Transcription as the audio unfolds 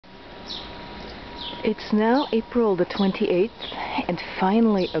It's now April the 28th, and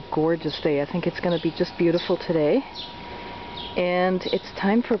finally a gorgeous day. I think it's going to be just beautiful today. And it's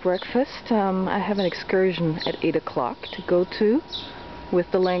time for breakfast. I have an excursion at 8 o'clock to go to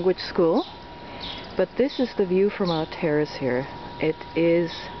with the language school. But this is the view from our terrace here. It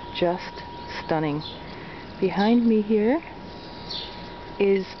is just stunning. Behind me here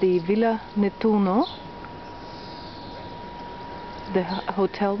is the Villa Nettuno, the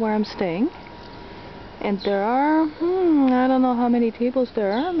hotel where I'm staying. And there are, I don't know how many tables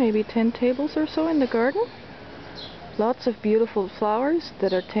there are, maybe 10 tables or so in the garden. Lots of beautiful flowers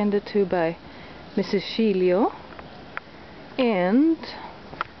that are tended to by Mrs. Shilio. And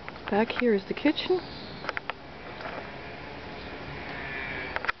back here is the kitchen.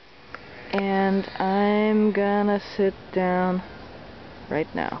 And I'm gonna sit down right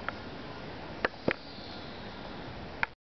now.